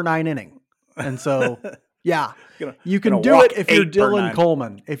 12 per 9 inning. And so, yeah, you can do it if you're Dylan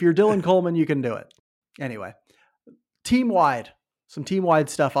Coleman. If you're Dylan Coleman, you can do it. Anyway, some team-wide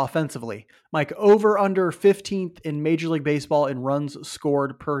stuff offensively. Mike, over under 15th in Major League Baseball in runs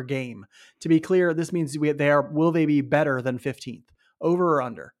scored per game. To be clear, this means will they be better than 15th? Over or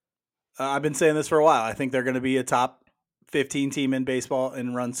under? I've been saying this for a while. I think they're going to be a top 15 team in baseball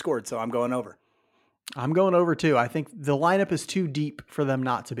in runs scored, so I'm going over. I'm going over too. I think the lineup is too deep for them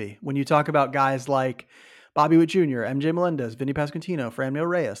not to be. When you talk about guys like Bobby Witt Jr., MJ Melendez, Vinny Pasquantino, Franmil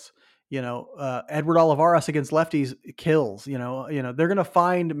Reyes, Edward Olivares against lefties kills. They're going to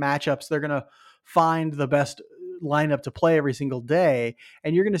find matchups. They're going to find the best lineup to play every single day,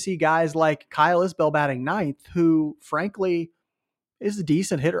 and you're going to see guys like Kyle Isbell batting ninth, who frankly is a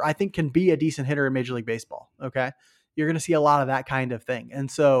decent hitter. I think can be a decent hitter in Major League Baseball. Okay, you're going to see a lot of that kind of thing,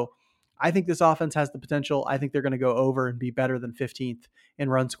 and so I think this offense has the potential. I think they're going to go over and be better than 15th in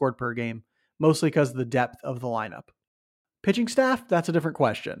runs scored per game, mostly because of the depth of the lineup. Pitching staff, that's a different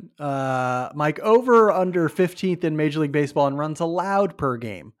question. Mike, over under 15th in Major League Baseball in runs allowed per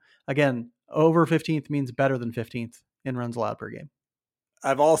game. Again, over 15th means better than 15th in runs allowed per game.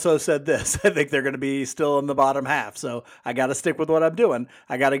 I've also said this. I think they're going to be still in the bottom half, so I got to stick with what I'm doing.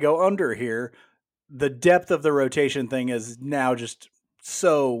 I got to go under here. The depth of the rotation thing is now just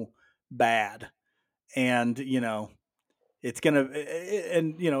so bad. And, it's going to,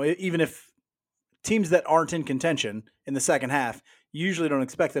 and, even if teams that aren't in contention in the second half usually don't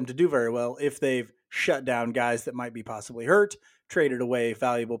expect them to do very well if they've shut down guys that might be possibly hurt, traded away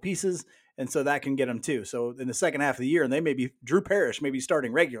valuable pieces. And so that can get them too. So in the second half of the year, and Drew Parrish may be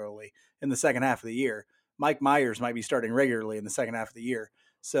starting regularly in the second half of the year. Mike Myers might be starting regularly in the second half of the year.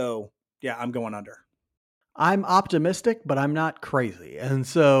 So yeah, I'm going under. I'm optimistic, but I'm not crazy. And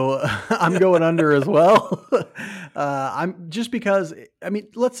so I'm going under as well. I'm just because,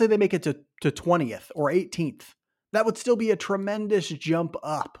 let's say they make it to 20th or 18th. That would still be a tremendous jump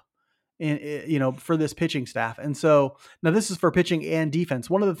up for this pitching staff. And so now this is for pitching and defense.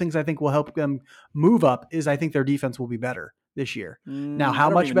 One of the things I think will help them move up is I think their defense will be better this year. Now, how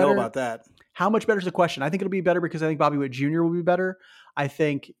much better? Know about that? How much better is the question. I think it'll be better because I think Bobby Witt Jr. will be better. I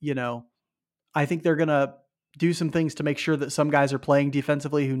think they're going to do some things to make sure that some guys are playing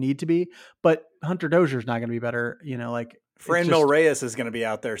defensively who need to be, but Hunter Dozier's not going to be better. Franmil Reyes is going to be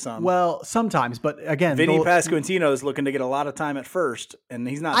out there some. Well, sometimes, but again, Vinny Pasquantino is looking to get a lot of time at first, and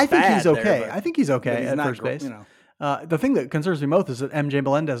he's not. I think he's okay. There, I think he's okay at first base. The thing that concerns me most is that MJ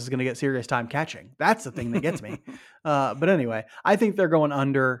Melendez is going to get serious time catching. That's the thing that gets me. But anyway, I think they're going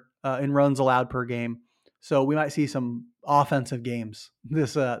under in runs allowed per game, so we might see some offensive games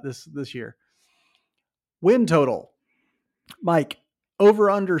this year. Win total, Mike,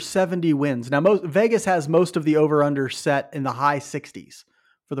 over under 70 wins. Now, Vegas has most of the over under set in the high 60s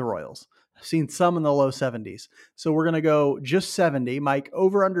for the Royals. I've seen some in the low 70s. So we're going to go just 70. Mike,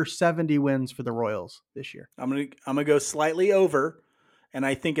 over under 70 wins for the Royals this year. I'm going to go slightly over, and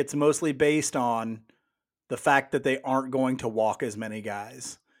I think it's mostly based on the fact that they aren't going to walk as many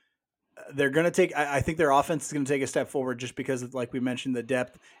guys. They're going to take, I think their offense is going to take a step forward just because of, like we mentioned, the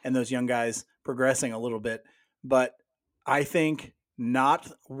depth and those young guys progressing a little bit. But I think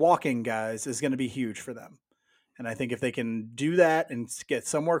not walking guys is going to be huge for them. And I think if they can do that and get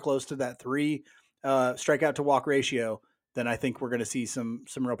somewhere close to that 3 strikeout to walk ratio, then I think we're going to see some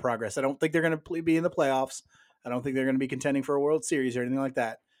real progress. I don't think they're going to be in the playoffs. I don't think they're going to be contending for a World Series or anything like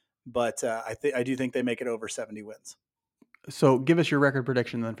that. But I do think they make it over 70 wins. So give us your record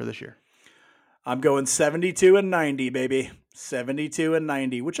prediction then for this year. I'm going 72-90, baby.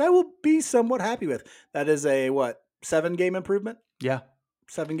 72-90, which I will be somewhat happy with. That is a 7-game improvement? Yeah.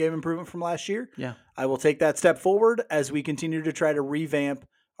 7-game improvement from last year. Yeah. I will take that step forward as we continue to try to revamp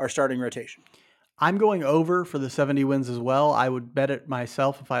our starting rotation. I'm going over for the 70 wins as well. I would bet it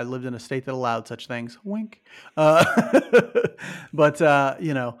myself if I lived in a state that allowed such things. Wink. But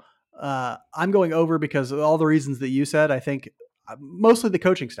I'm going over because of all the reasons that you said. I think mostly the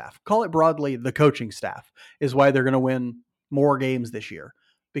coaching staff, call it broadly, the coaching staff is why they're going to win more games this year,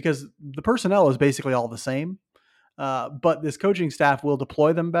 because the personnel is basically all the same. But this coaching staff will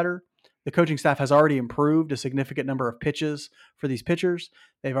deploy them better. The coaching staff has already improved a significant number of pitches for these pitchers.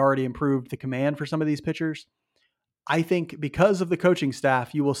 They've already improved the command for some of these pitchers. I think because of the coaching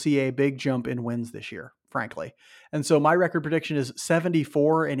staff, you will see a big jump in wins this year, frankly. And so my record prediction is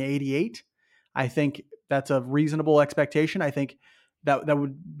 74-88. I think that's a reasonable expectation. I think that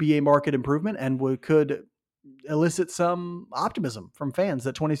would be a market improvement and could elicit some optimism from fans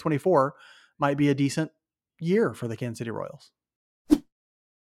that 2024 might be a decent year for the Kansas City Royals.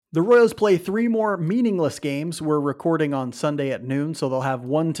 The Royals play 3 more meaningless games. We're recording on Sunday at noon, so they'll have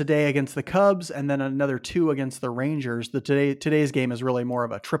one today against the Cubs and then another 2 against the Rangers. Today's game is really more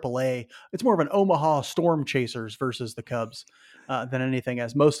of a AAA. It's more of an Omaha Storm Chasers versus the Cubs than anything,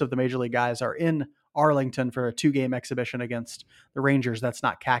 as most of the Major League guys are in Arlington for a 2-game exhibition against the Rangers. That's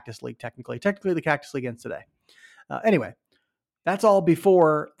not Cactus League, technically. Technically, the Cactus League ends today. Anyway, that's all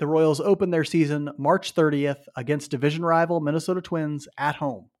before the Royals open their season March 30th against division rival Minnesota Twins at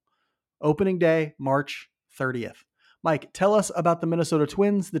home. Opening day, March 30th. Mike, tell us about the Minnesota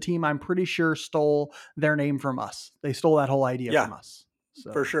Twins, the team I'm pretty sure stole their name from us. They stole that whole idea from us.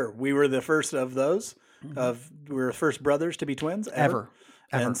 So. For sure. We were the first of those. We were the first brothers to be twins ever.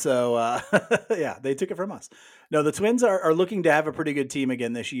 And so, they took it from us. No, the Twins are looking to have a pretty good team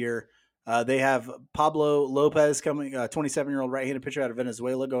again this year. They have Pablo Lopez coming, 27-year-old right-handed pitcher out of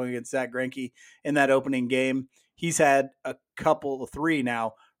Venezuela, going against Zach Greinke in that opening game. He's had a couple, 3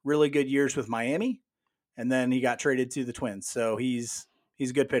 now, really good years with Miami, and then he got traded to the Twins. So he's a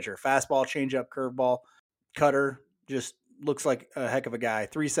good pitcher. Fastball, changeup, curveball, cutter, just looks like a heck of a guy.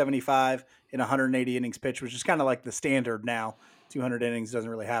 375 in 180 innings pitched, which is kind of like the standard now. 200 innings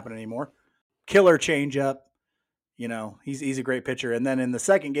doesn't really happen anymore. Killer changeup. He's a great pitcher. And then in the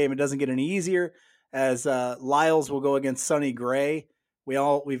second game, it doesn't get any easier as Lyles will go against Sonny Gray.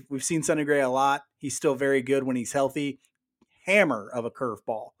 We've seen Sonny Gray a lot. He's still very good when he's healthy. Hammer of a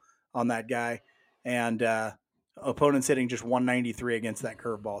curveball on that guy, and opponents hitting just 193 against that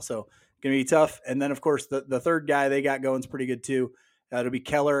curveball. So going to be tough. And then, of course, the third guy they got going is pretty good too. It'll be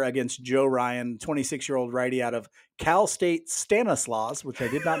Keller against Joe Ryan, 26-year-old righty out of Cal State Stanislaus, which I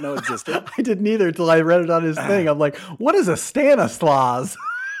did not know existed. I didn't either until I read it on his thing. I'm like, what is a Stanislaus?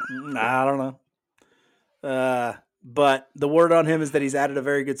 I don't know. But the word on him is that he's added a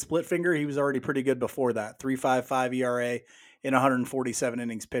very good split finger. He was already pretty good before that. 3.55 ERA in 147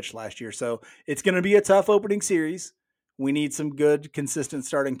 innings pitched last year. So it's going to be a tough opening series. We need some good, consistent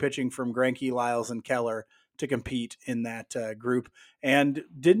starting pitching from Greinke, Lyles, and Keller to compete in that group. And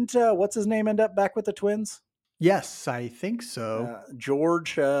didn't, what's his name, end up back with the Twins? Yes, I think so.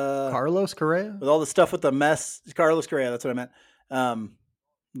 George. Carlos Correa? With all the stuff with the mess. Carlos Correa, that's what I meant.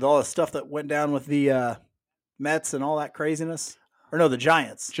 With all the stuff that went down with the Mets and all that craziness. Or no, the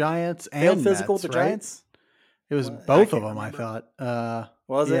Giants. Giants and failed physical Mets, with the Giants? It was both of them, I thought.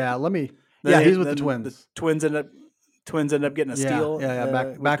 Was it? Yeah, he's with the Twins. The Twins end up getting a steal.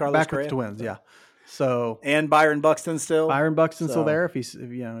 Back with the Twins, yeah. So and Byron Buxton's still there if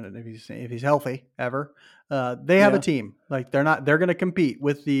he's healthy ever. They have a team. Like they're going to compete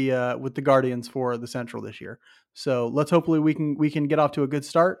with the Guardians for the Central this year. So let's hopefully we can get off to a good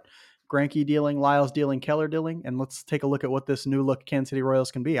start. Greinke dealing, Lyles dealing, Keller dealing, and let's take a look at what this new look Kansas City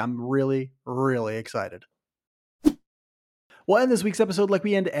Royals can be. I'm really, really excited. We'll end this week's episode like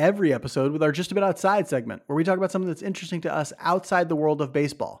we end every episode with our Just a Bit Outside segment, where we talk about something that's interesting to us outside the world of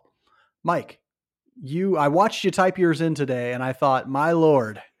baseball. Mike, I watched you type yours in today, and I thought, my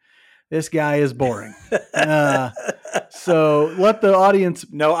Lord, this guy is boring. So let the audience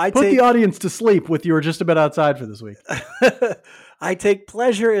put the audience to sleep with your Just a Bit Outside for this week. I take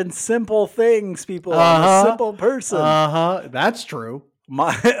pleasure in simple things, people. I'm a simple person. That's true.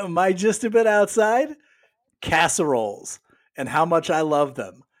 My Just a Bit Outside, casseroles. And how much I love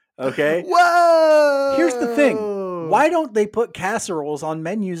them. Okay. Whoa! Here's the thing. Why don't they put casseroles on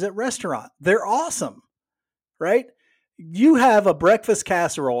menus at restaurants? They're awesome. Right? You have a breakfast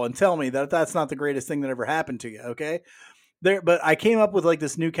casserole and tell me that that's not the greatest thing that ever happened to you. Okay. But I came up with like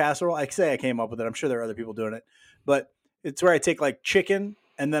this new casserole. I say I came up with it. I'm sure there are other people doing it. But it's where I take like chicken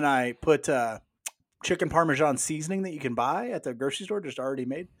and then I put chicken Parmesan seasoning that you can buy at the grocery store, just already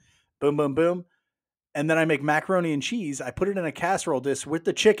made. Boom, boom, boom. And then I make macaroni and cheese. I put it in a casserole dish with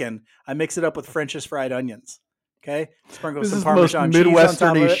the chicken. I mix it up with French's fried onions. Okay, sprinkle some Parmesan cheese on top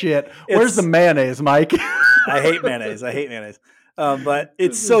of it. This is Midwesterny shit. Where's the mayonnaise, Mike? I hate mayonnaise. But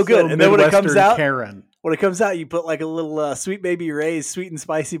it's so good. And then when it comes out, you put like a little Sweet Baby Ray's sweet and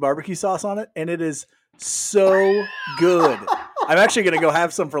spicy barbecue sauce on it, and it is so good. I'm actually going to go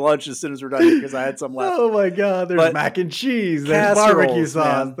have some for lunch as soon as we're done here because I had some left. Oh my God! There's mac and cheese. There's barbecue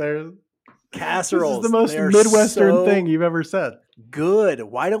sauce. There's casseroles. This is the most Midwestern thing you've ever said. Good.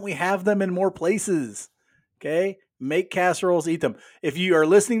 Why don't we have them in more places? Okay. Make casseroles, eat them. If you are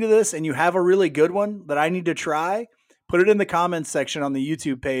listening to this and you have a really good one that I need to try, put it in the comments section on the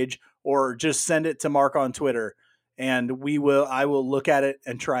YouTube page or just send it to Mark on Twitter and I will look at it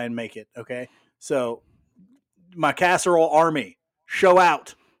and try and make it. Okay. So my casserole army, show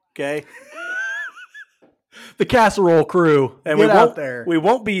out. Okay. The casserole crew. And get out there. We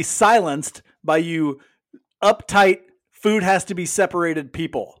won't be silenced by you uptight, food has to be separated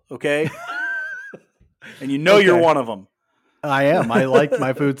people. Okay. And you're one of them. I am. I like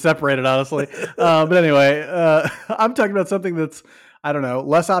my food separated, honestly. But anyway, I'm talking about something that's, I don't know,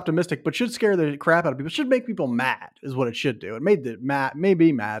 less optimistic, but should scare the crap out of people. Should make people mad is what it should do. It made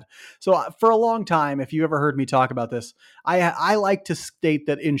me mad. So for a long time, if you ever heard me talk about this, I like to state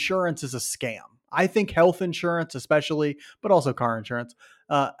that insurance is a scam. I think health insurance, especially, but also car insurance,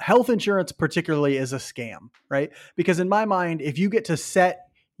 health insurance particularly is a scam, right? Because in my mind, if you get to set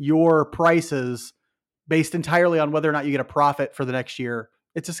your prices based entirely on whether or not you get a profit for the next year,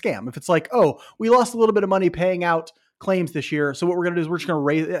 it's a scam. If it's like, oh, we lost a little bit of money paying out claims this year, so what we're going to do is we're just going to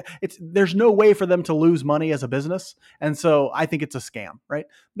raise it. There's no way for them to lose money as a business. And so I think it's a scam, right?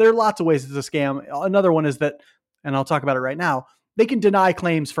 There are lots of ways it's a scam. Another one is that, and I'll talk about it right now, they can deny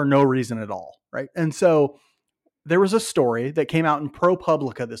claims for no reason at all, right? And so there was a story that came out in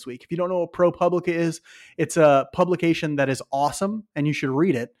ProPublica this week. If you don't know what ProPublica is, it's a publication that is awesome and you should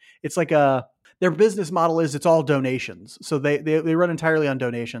read it. It's like their business model is it's all donations. So they run entirely on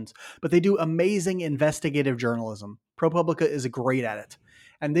donations, but they do amazing investigative journalism. ProPublica is great at it.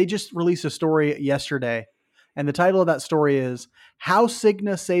 And they just released a story yesterday. And the title of that story is How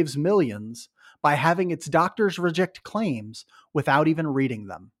Cigna Saves Millions by Having Its Doctors Reject Claims Without Even Reading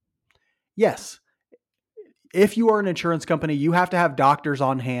Them. Yes. If you are an insurance company, you have to have doctors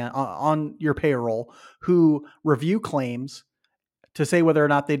on hand on your payroll who review claims to say whether or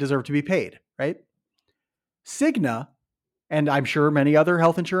not they deserve to be paid, right? Cigna, and I'm sure many other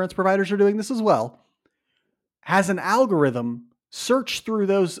health insurance providers are doing this as well, has an algorithm search through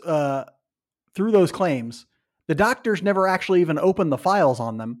those claims. The doctors never actually even open the files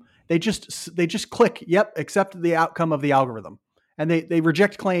on them. They just click, yep, accept the outcome of the algorithm. And they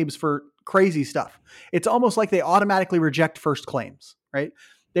reject claims for crazy stuff. It's almost like they automatically reject first claims, right?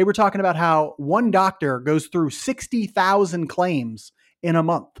 They were talking about how one doctor goes through 60,000 claims in a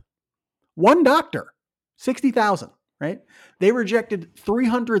month. One doctor, 60,000, right? They rejected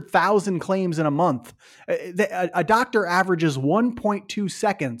 300,000 claims in a month. A doctor averages 1.2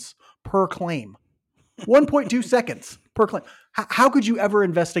 seconds per claim. 1.2 seconds per claim. How could you ever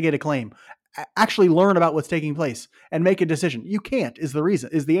investigate a claim? Actually learn about what's taking place and make a decision? You can't is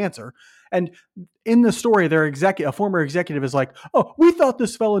the answer. And in the story, a former executive is like, oh, we thought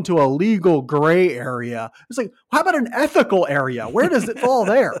this fell into a legal gray area. It's like, how about an ethical area? Where does it fall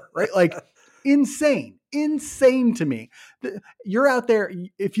there? Right? Like insane to me. You're out there.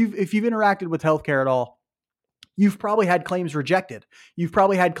 If you've interacted with healthcare at all, you've probably had claims rejected. You've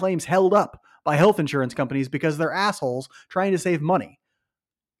probably had claims held up by health insurance companies because they're assholes trying to save money.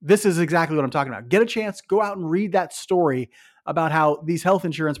 This is exactly what I'm talking about. Get a chance, go out and read that story about how these health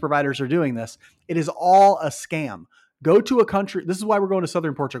insurance providers are doing this. It is all a scam. Go to a country. This is why we're going to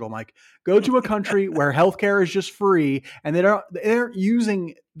southern Portugal, Mike. Go to a country where healthcare is just free and they're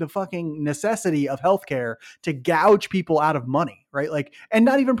using the fucking necessity of healthcare to gouge people out of money, right? Like, and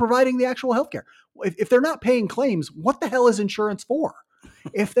not even providing the actual healthcare. If they're not paying claims, what the hell is insurance for?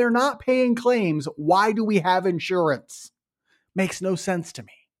 If they're not paying claims, why do we have insurance? Makes no sense to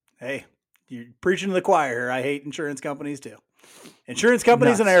me. Hey, you're preaching to the choir here. I hate insurance companies too. Insurance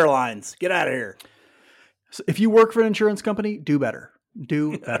companies and airlines. Get out of here. So if you work for an insurance company, do better.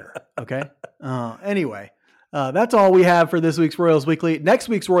 Do better. Okay. Anyway, that's all we have for this week's Royals Weekly. Next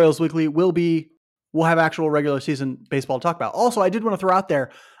week's Royals Weekly we'll have actual regular season baseball to talk about. Also, I did want to throw out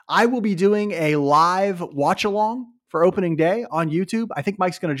there, I will be doing a live watch along for opening day on YouTube. I think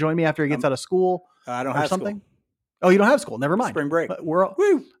Mike's going to join me after he gets out of school. I don't have something. School. Oh, you don't have school. Never mind. Spring break.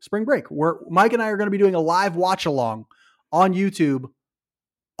 Spring break. Mike and I are going to be doing a live watch along on YouTube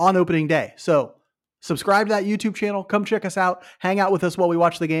on opening day. So subscribe to that YouTube channel. Come check us out. Hang out with us while we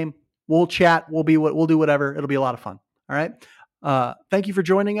watch the game. We'll chat. We'll do whatever. It'll be a lot of fun. All right. Thank you for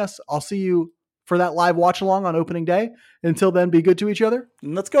joining us. I'll see you for that live watch along on opening day. Until then, be good to each other.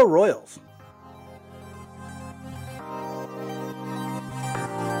 And let's go Royals.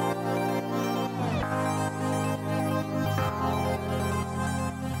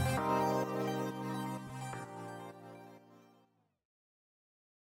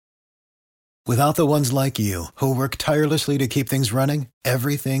 Without the ones like you, who work tirelessly to keep things running,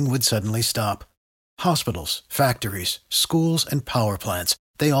 everything would suddenly stop. Hospitals, factories, schools, and power plants,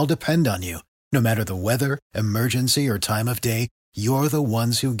 they all depend on you. No matter the weather, emergency, or time of day, you're the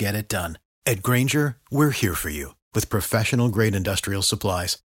ones who get it done. At Grainger, we're here for you with professional-grade industrial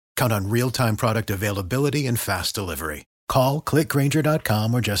supplies. Count on real-time product availability and fast delivery. Call, click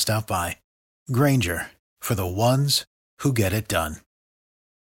Grainger.com, or just stop by. Grainger, for the ones who get it done.